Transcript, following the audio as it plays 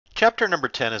Chapter number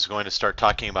 10 is going to start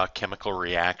talking about chemical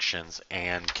reactions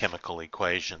and chemical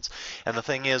equations. And the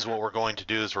thing is, what we're going to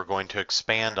do is we're going to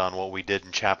expand on what we did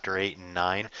in Chapter 8 and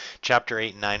 9. Chapter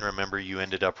 8 and 9, remember, you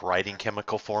ended up writing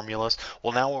chemical formulas.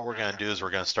 Well, now what we're going to do is we're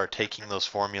going to start taking those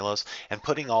formulas and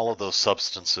putting all of those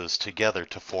substances together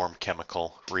to form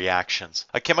chemical reactions.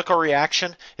 A chemical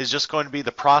reaction is just going to be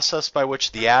the process by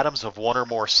which the atoms of one or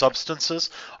more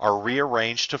substances are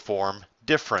rearranged to form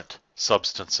different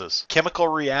substances. Chemical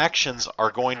reactions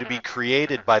are going to be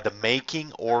created by the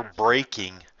making or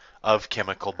breaking of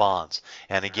chemical bonds.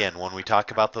 And again, when we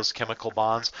talk about those chemical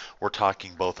bonds, we're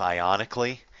talking both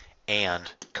ionically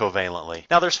and covalently.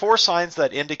 Now there's 4 signs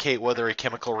that indicate whether a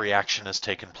chemical reaction has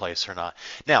taken place or not.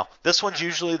 Now this one's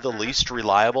usually the least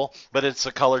reliable, but it's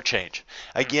a color change.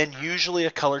 Again, usually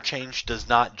a color change does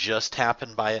not just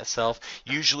happen by itself.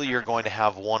 Usually you're going to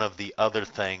have one of the other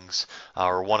things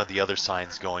or one of the other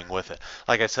signs going with it.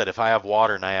 Like I said, if I have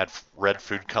water and I add red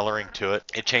food coloring to it,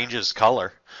 it changes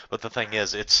color. But the thing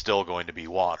is, it's still going to be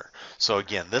water. So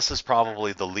again, this is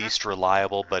probably the least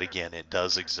reliable, but again, it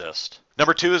does exist.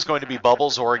 Number 2 is going to be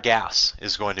bubbles or a gas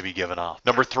is going to be given off.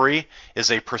 Number 3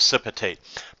 is a precipitate.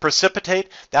 Precipitate,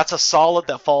 that's a solid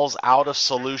that falls out of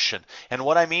solution. And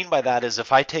what I mean by that is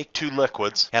if I take 2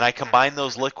 liquids and I combine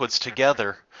those liquids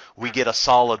together, we get a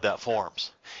solid that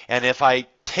forms. And if I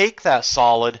take that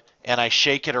solid and I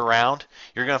shake it around,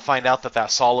 you're going to find out that that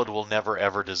solid will never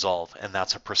ever dissolve, and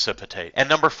that's a precipitate. And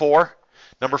number 4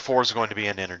 is going to be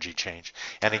an energy change.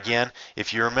 And again,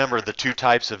 if you remember the 2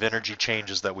 types of energy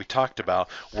changes that we talked about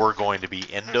were going to be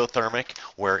endothermic,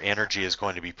 where energy is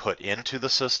going to be put into the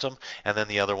system, and then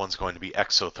the other one's going to be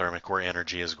exothermic, where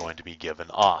energy is going to be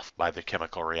given off by the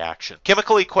chemical reaction.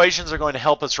 Chemical equations are going to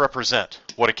help us represent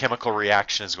what a chemical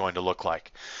reaction is going to look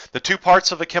like. The 2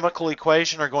 parts of a chemical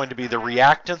equation are going to be the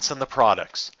reactants and the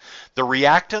products. The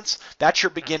reactants, that's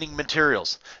your beginning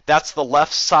materials. That's the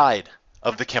left side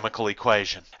of the chemical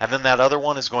equation. And then that other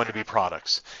one is going to be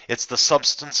products. It's the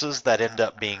substances that end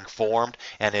up being formed,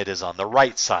 and it is on the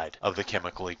right side of the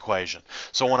chemical equation.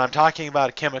 So when I'm talking about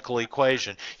a chemical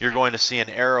equation, you're going to see an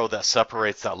arrow that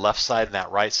separates that left side and that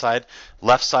right side.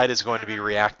 Left side is going to be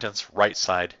reactants, right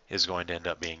side is going to end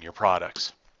up being your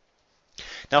products.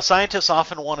 Now scientists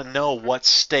often want to know what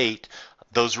state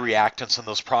those reactants and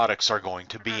those products are going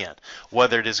to be in,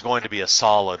 whether it is going to be a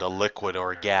solid, a liquid,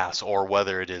 or a gas, or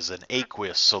whether it is an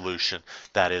aqueous solution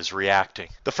that is reacting.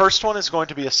 The first one is going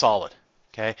to be a solid.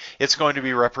 Okay, it's going to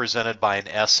be represented by an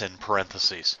S in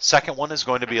parentheses. Second one is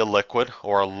going to be a liquid,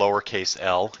 or a lowercase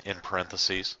l in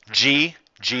parentheses. G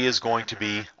is going to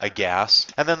be a gas.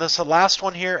 And then this last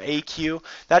one here, AQ,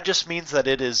 that just means that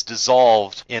it is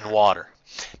dissolved in water.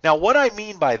 Now what I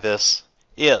mean by this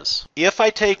is if I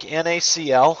take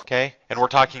NaCl, okay, and we're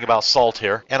talking about salt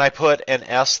here, and I put an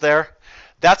S there,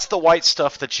 that's the white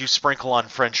stuff that you sprinkle on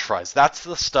French fries. That's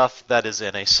the stuff that is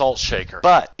in a salt shaker.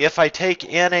 But if I take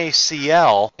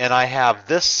NaCl and I have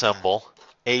this symbol,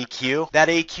 AQ, that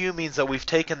AQ means that we've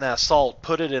taken that salt,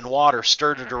 put it in water,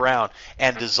 stirred it around,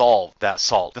 and dissolved that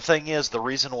salt. The thing is, the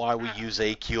reason why we use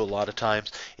AQ a lot of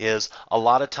times is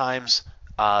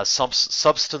some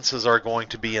substances are going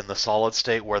to be in the solid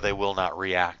state where they will not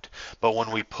react. But when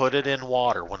we put it in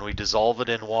water, when we dissolve it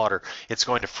in water, it's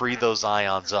going to free those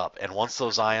ions up. And once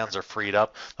those ions are freed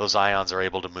up, those ions are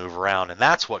able to move around. And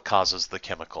that's what causes the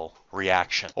chemical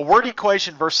reaction. A word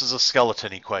equation versus a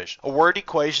skeleton equation. A word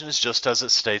equation is just as it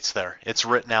states there. It's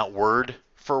written out word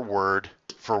for word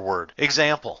for word.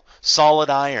 Example,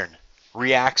 solid iron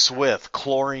reacts with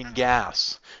chlorine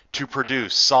gas to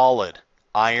produce solid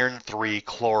iron 3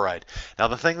 chloride. Now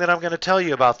the thing that I'm going to tell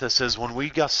you about this is when we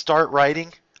go to start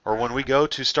writing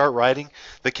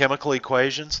the chemical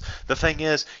equations, the thing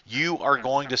is you are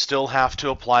going to still have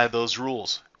to apply those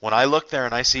rules. When I look there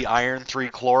and I see iron 3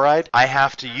 chloride, I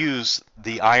have to use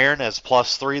the iron as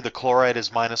 +3, the chloride as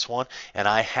 -1, and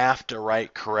I have to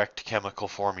write correct chemical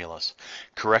formulas.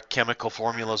 Correct chemical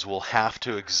formulas will have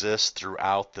to exist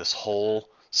throughout this whole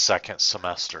second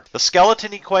semester. The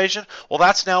skeleton equation, well,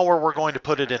 that's now where we're going to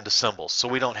put it into symbols, so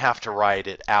we don't have to write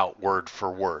it out word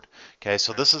for word. Okay,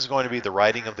 so this is going to be the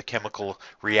writing of the chemical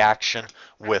reaction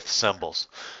with symbols.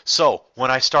 So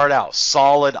when I start out,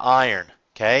 solid iron,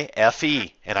 okay,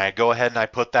 Fe, and I go ahead and I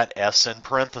put that S in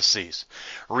parentheses,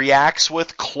 reacts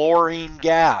with chlorine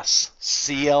gas,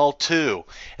 Cl2,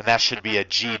 and that should be a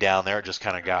G down there. It just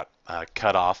kind of got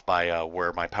cut off by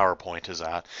where my PowerPoint is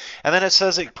at. And then it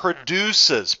says it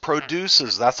produces,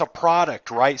 that's a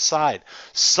product, right side,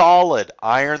 solid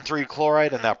iron 3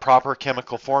 chloride, and that proper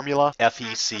chemical formula,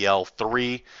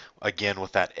 FeCl3, again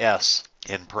with that S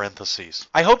in parentheses.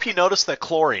 I hope you noticed that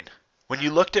chlorine, when you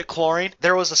looked at chlorine,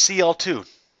 there was a Cl2.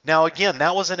 Now again,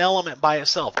 that was an element by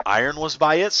itself. Iron was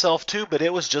by itself too, but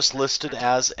it was just listed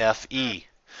as Fe.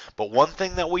 But one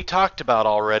thing that we talked about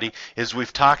already is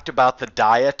we've talked about the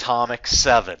diatomic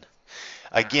 7.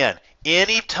 Again,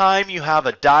 anytime you have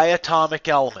a diatomic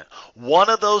element, one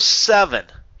of those 7,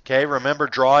 okay, remember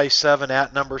draw a 7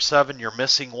 at number 7, you're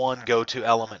missing 1, go to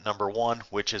element number 1,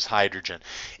 which is hydrogen.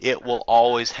 It will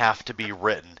always have to be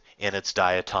written in its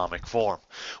diatomic form.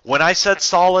 When I said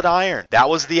solid iron, that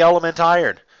was the element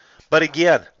iron. But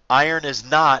again, iron is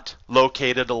not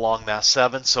located along that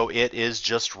 7, so it is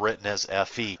just written as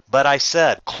Fe. But I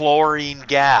said chlorine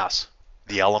gas,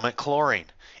 the element chlorine.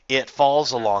 It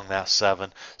falls along that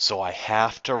 7, so I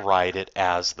have to write it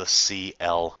as the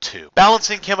Cl2.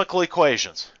 Balancing chemical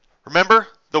equations. Remember,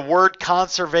 the word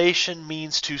conservation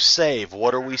means to save.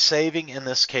 What are we saving? In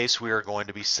this case, we are going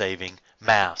to be saving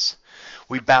mass.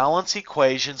 We balance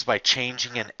equations by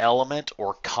changing an element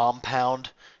or compound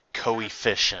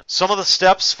coefficient. Some of the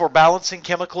steps for balancing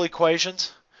chemical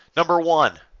equations. Number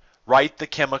 1, write the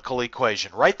chemical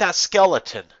equation. Write that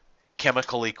skeleton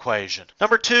chemical equation.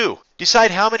 Number 2,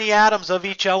 decide how many atoms of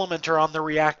each element are on the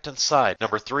reactant side.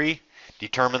 Number 3,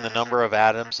 determine the number of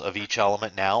atoms of each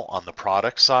element now on the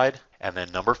product side. And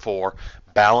then number 4,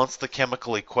 balance the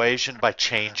chemical equation by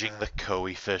changing the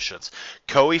coefficients.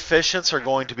 Coefficients are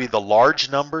going to be the large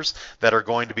numbers that are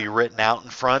going to be written out in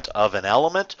front of an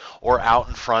element or out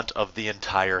in front of the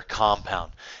entire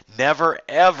compound. Never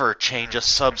ever change a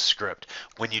subscript.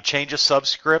 When you change a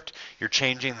subscript, you're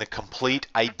changing the complete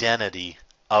identity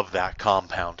of that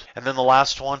compound. And then the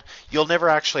last one, you'll never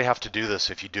actually have to do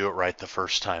this if you do it right the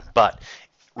first time, but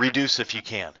reduce if you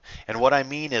can. And what I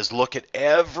mean is look at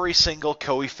every single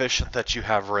coefficient that you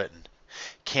have written.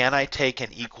 Can I take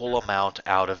an equal amount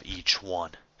out of each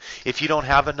one? If you don't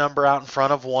have a number out in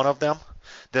front of one of them,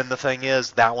 then the thing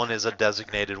is that one is a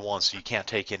designated one, so you can't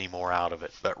take any more out of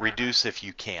it. But reduce if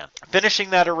you can.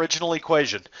 Finishing that original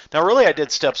equation. Now really I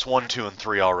did steps 1, 2, and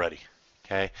 3 already.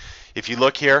 Okay. If you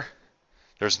look here,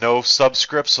 there's no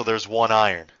subscript, so there's 1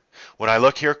 iron. When I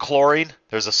look here, chlorine,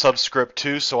 there's a subscript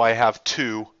 2, so I have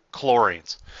 2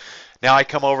 chlorines. Now I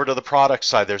come over to the product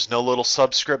side. There's no little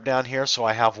subscript down here, so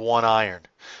I have 1 iron.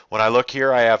 When I look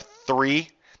here, I have 3.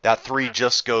 That 3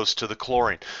 just goes to the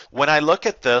chlorine. When I look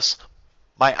at this,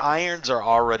 my irons are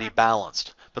already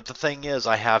balanced. But the thing is,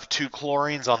 I have 2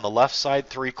 chlorines on the left side,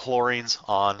 3 chlorines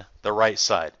on the right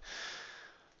side.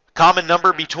 Common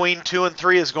number between 2 and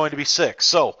 3 is going to be 6.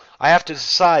 So I have to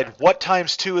decide what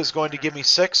times 2 is going to give me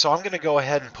 6. So I'm going to go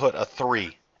ahead and put a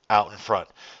 3 out in front.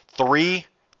 3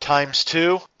 times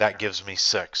 2, that gives me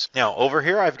 6. Now over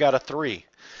here I've got a 3.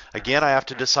 Again, I have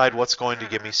to decide what's going to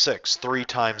give me 6. 3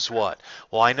 times what?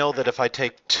 Well, I know that if I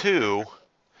take 2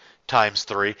 times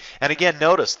 3, and again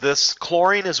notice this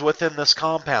chlorine is within this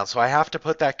compound, so I have to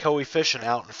put that coefficient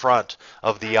out in front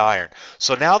of the iron.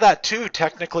 So now that 2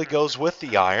 technically goes with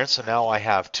the iron, so now I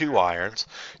have 2 irons.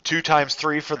 2 times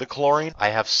 3 for the chlorine,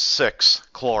 I have 6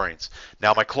 chlorines.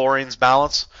 Now my chlorines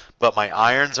balance, but my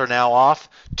irons are now off.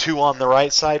 2 on the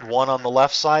right side, 1 on the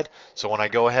left side, so when I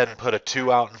go ahead and put a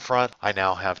 2 out in front, I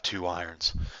now have 2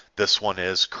 irons. This one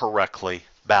is correctly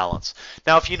balanced.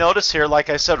 Now if you notice here, like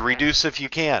I said, reduce if you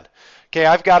can. Okay,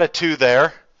 I've got a 2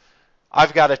 there.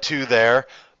 I've got a 2 there.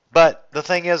 But the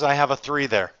thing is, I have a 3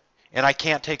 there. And I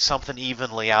can't take something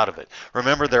evenly out of it.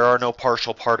 Remember, there are no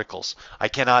partial particles. I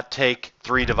cannot take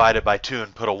 3 divided by 2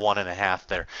 and put a 1.5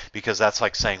 there, because that's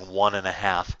like saying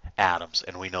 1.5 atoms.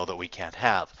 And we know that we can't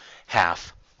have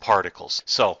half particles.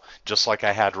 So, just like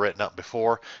I had written up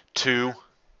before, 2,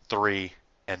 3,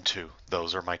 and 2.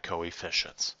 Those are my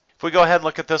coefficients. If we go ahead and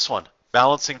look at this one,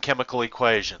 balancing chemical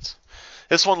equations.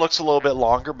 This one looks a little bit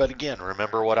longer, but again,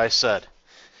 remember what I said.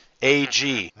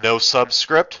 Ag, no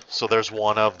subscript, so there's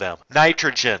 1 of them.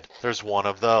 Nitrogen, there's 1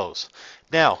 of those.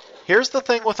 Now, here's the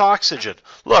thing with oxygen.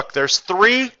 Look, there's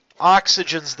 3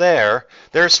 oxygens there.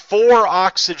 There's 4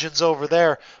 oxygens over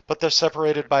there, but they're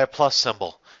separated by a plus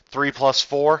symbol. 3 plus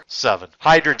 4, 7.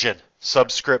 Hydrogen,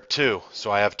 subscript 2,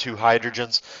 so I have 2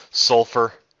 hydrogens.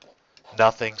 Sulfur,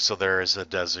 nothing, so there is a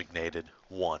designated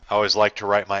 1. I always like to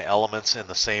write my elements in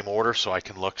the same order so I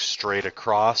can look straight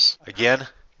across. Again,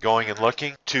 going and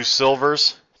looking. 2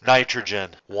 silvers, nitrogen,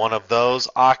 1 of those.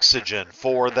 Oxygen,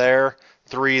 4 there,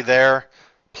 3 there,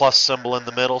 plus symbol in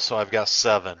the middle, so I've got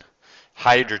 7.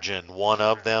 Hydrogen, 1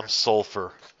 of them.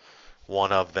 Sulfur,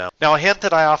 1 of them. Now a hint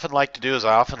that I often like to do is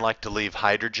I often like to leave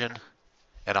hydrogen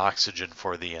and oxygen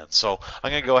for the end. So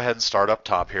I'm going to go ahead and start up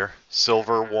top here.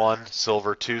 Silver 1,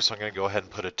 silver 2, so I'm going to go ahead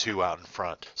and put a 2 out in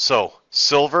front. So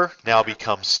silver now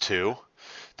becomes 2.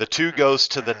 The 2 goes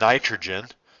to the nitrogen,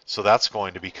 so that's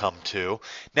going to become 2.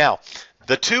 Now,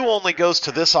 The 2 only goes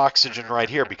to this oxygen right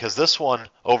here because this one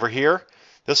over here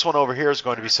is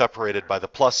going to be separated by the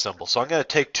plus symbol. So I'm going to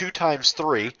take 2 times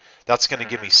 3, that's going to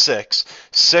give me 6.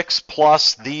 6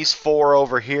 plus these 4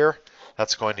 over here,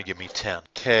 that's going to give me 10.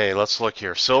 Okay, let's look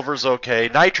here. Silver's okay.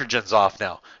 Nitrogen's off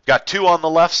now. Got 2 on the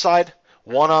left side,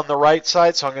 1 on the right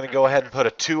side, so I'm going to go ahead and put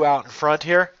a 2 out in front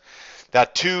here.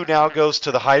 That 2 now goes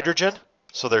to the hydrogen,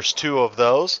 so there's 2 of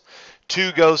those.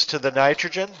 2 goes to the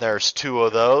nitrogen, there's 2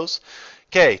 of those.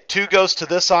 Okay, 2 goes to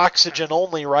this oxygen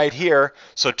only right here,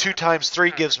 so 2 times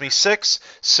 3 gives me 6.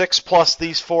 6 plus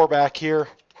these 4 back here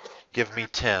give me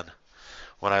 10.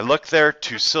 When I look there,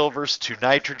 2 silvers, 2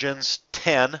 nitrogens,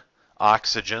 10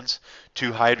 oxygens,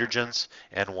 2 hydrogens,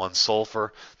 and 1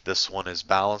 sulfur. This one is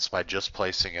balanced by just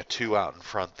placing a 2 out in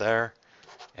front there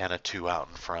and a 2 out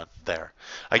in front there.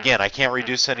 Again, I can't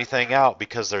reduce anything out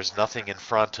because there's nothing in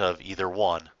front of either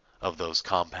one of those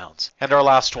compounds. And our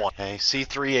last one, okay,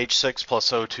 C3H6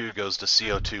 plus O2 goes to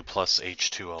CO2 plus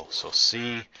H2O. So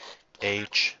C,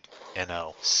 H, and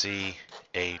O. C,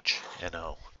 H, and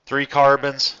O. 3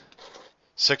 carbons,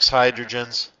 6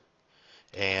 hydrogens,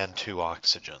 and 2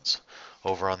 oxygens.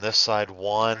 Over on this side,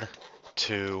 1,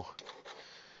 2,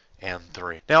 and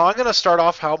 3. Now I'm going to start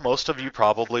off how most of you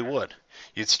probably would.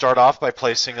 You'd start off by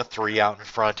placing a 3 out in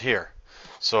front here.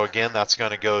 So again, that's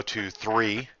going to go to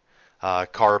 3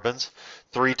 carbons.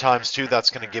 3 times 2,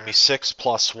 that's going to give me 6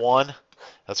 plus 1.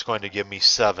 That's going to give me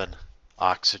 7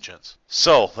 oxygens.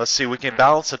 So let's see, we can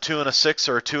balance a 2 and a 6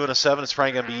 or a 2 and a 7. It's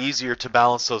probably going to be easier to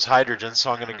balance those hydrogens,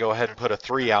 so I'm going to go ahead and put a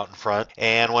 3 out in front.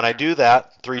 And when I do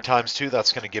that, 3 times 2,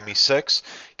 that's going to give me 6.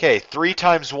 Okay, 3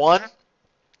 times 1,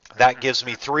 that gives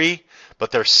me 3,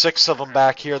 but there's 6 of them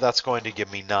back here. That's going to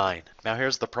give me 9. Now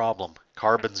here's the problem.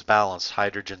 Carbon's balanced,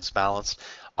 hydrogen's balanced,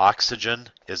 oxygen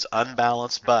is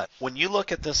unbalanced, but when you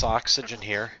look at this oxygen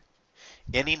here,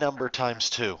 any number times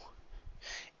 2.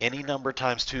 Any number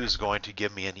times 2 is going to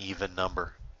give me an even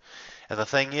number. And the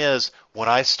thing is, when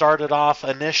I started off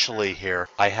initially here,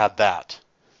 I had that.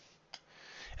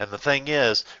 And the thing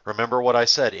is, remember what I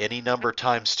said, any number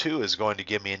times 2 is going to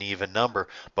give me an even number.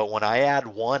 But when I add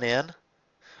 1 in,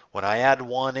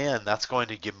 that's going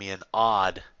to give me an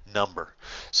odd number.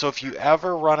 So if you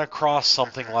ever run across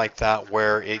something like that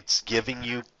where it's giving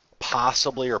you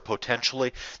possibly or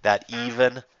potentially that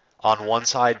even on one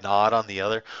side and odd on the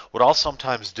other, what I'll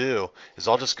sometimes do is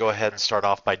I'll just go ahead and start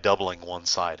off by doubling one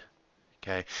side.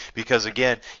 Okay, because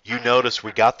again, you notice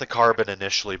we got the carbon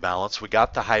initially balanced, we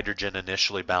got the hydrogen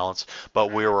initially balanced,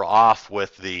 but we were off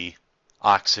with the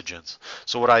oxygens.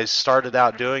 So what I started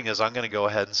out doing is I'm going to go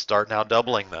ahead and start now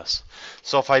doubling this.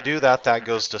 So if I do that, that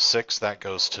goes to 6, that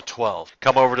goes to 12.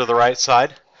 Come over to the right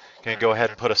side. I'm going to go ahead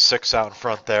and put a 6 out in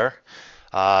front there.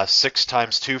 6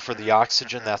 times 2 for the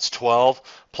oxygen, that's 12,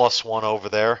 plus 1 over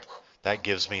there, that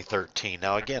gives me 13.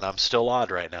 Now again, I'm still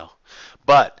odd right now.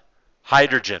 But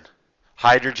hydrogen.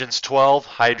 Hydrogen's 12,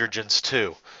 hydrogen's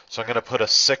 2. So I'm going to put a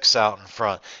 6 out in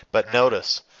front. But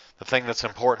notice, the thing that's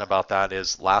important about that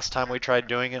is last time we tried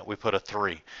doing it, we put a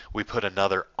 3. We put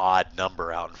another odd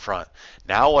number out in front.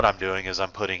 Now what I'm doing is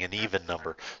I'm putting an even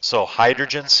number. So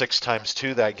hydrogen, 6 times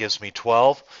 2, that gives me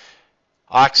 12.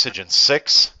 Oxygen,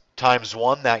 6 times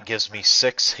 1, that gives me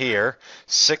 6 here.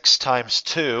 6 times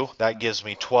 2, that gives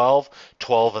me 12.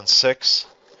 12 and 6,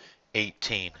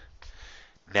 18.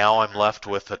 Now I'm left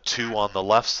with a 2 on the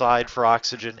left side for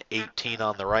oxygen, 18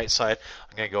 on the right side.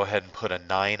 I'm going to go ahead and put a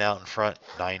 9 out in front.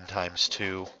 9 times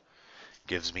 2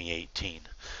 gives me 18.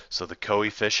 So the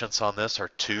coefficients on this are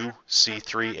 2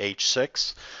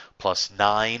 C3H6 plus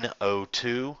 9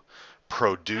 O2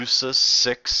 produces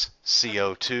 6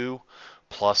 CO2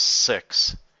 plus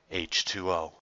 6 H2O.